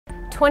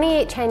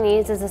28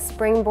 Chinese is a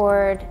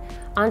springboard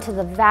onto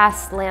the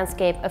vast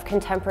landscape of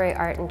contemporary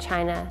art in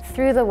China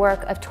through the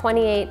work of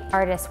 28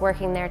 artists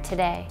working there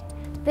today.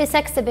 This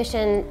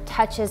exhibition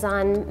touches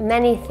on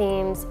many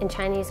themes in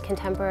Chinese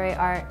contemporary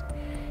art,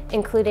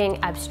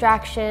 including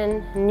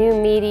abstraction, new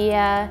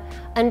media,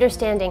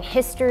 understanding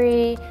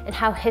history, and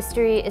how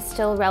history is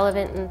still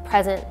relevant and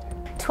present.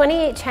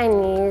 28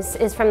 Chinese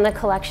is from the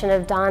collection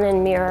of Don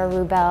and Mira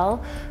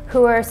Rubel,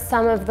 who are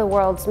some of the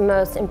world's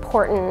most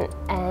important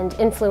and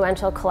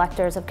influential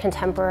collectors of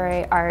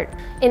contemporary art.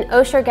 In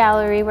Osher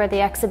Gallery, where the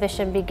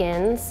exhibition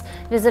begins,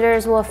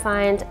 visitors will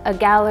find a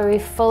gallery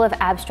full of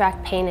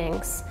abstract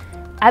paintings.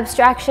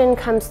 Abstraction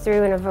comes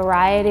through in a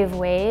variety of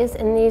ways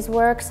in these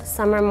works.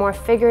 Some are more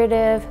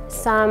figurative,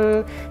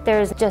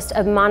 there's just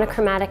a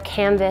monochromatic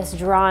canvas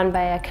drawn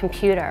by a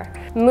computer.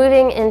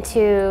 Moving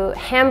into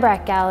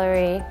Hambrecht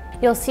Gallery,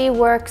 you'll see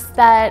works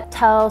that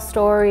tell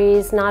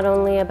stories not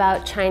only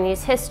about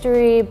Chinese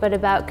history, but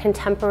about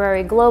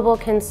contemporary global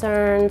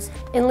concerns.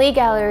 In Lee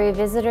Gallery,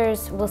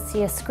 visitors will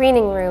see a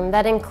screening room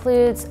that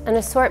includes an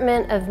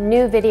assortment of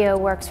new video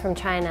works from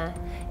China,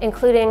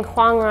 including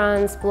Huang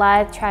Ran's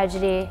Blythe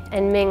Tragedy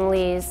and Ming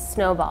Li's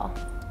Snowball.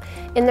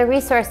 In the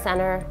Resource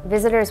Center,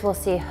 visitors will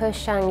see He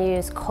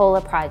Xiangyu's Cola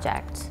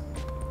Project.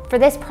 For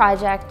this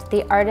project,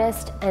 the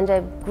artist and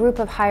a group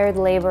of hired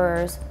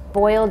laborers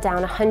boiled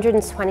down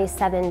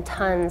 127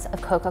 tons of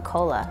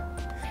Coca-Cola.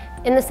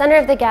 In the center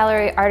of the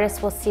gallery,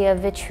 artists will see a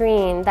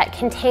vitrine that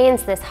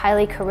contains this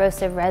highly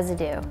corrosive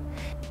residue.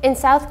 In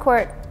South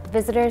Court,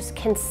 visitors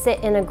can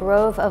sit in a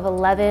grove of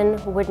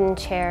 11 wooden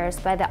chairs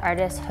by the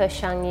artist He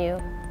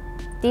Xiangyu.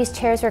 These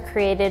chairs were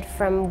created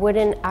from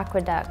wooden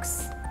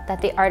aqueducts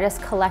that the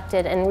artist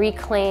collected and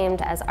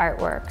reclaimed as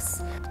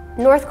artworks.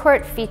 North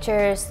Court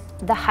features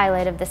the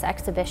highlight of this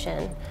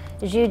exhibition,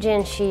 Zhu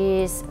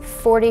Jianxi's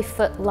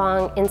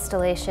 40-foot-long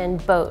installation,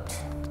 Boat.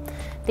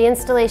 The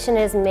installation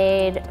is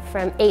made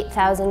from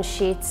 8,000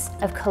 sheets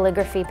of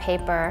calligraphy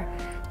paper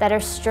that are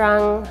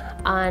strung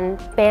on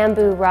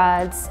bamboo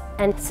rods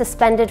and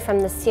suspended from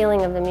the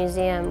ceiling of the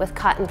museum with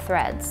cotton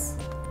threads.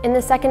 In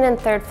the second and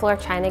third floor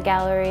China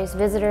galleries,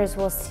 visitors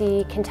will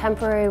see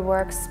contemporary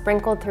works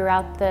sprinkled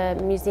throughout the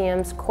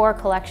museum's core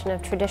collection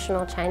of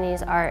traditional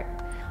Chinese art.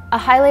 A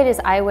highlight is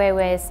Ai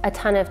Weiwei's A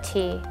Ton of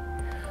Tea,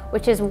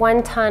 which is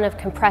 1 ton of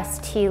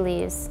compressed tea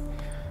leaves.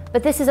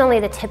 But this is only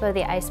the tip of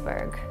the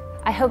iceberg.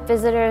 I hope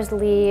visitors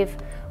leave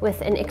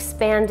with an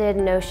expanded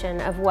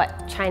notion of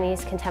what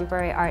Chinese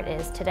contemporary art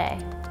is today.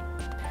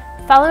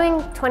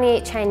 Following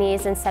 28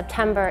 Chinese in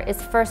September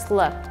is First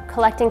Look,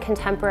 Collecting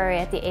Contemporary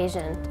at the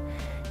Asian.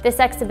 This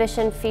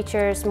exhibition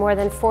features more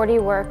than 40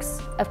 works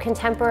of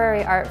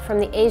contemporary art from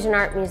the Asian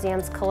Art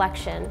Museum's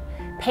collection.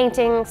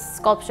 Paintings,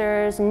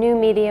 sculptures, new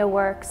media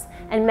works,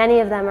 and many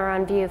of them are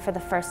on view for the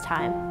first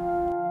time.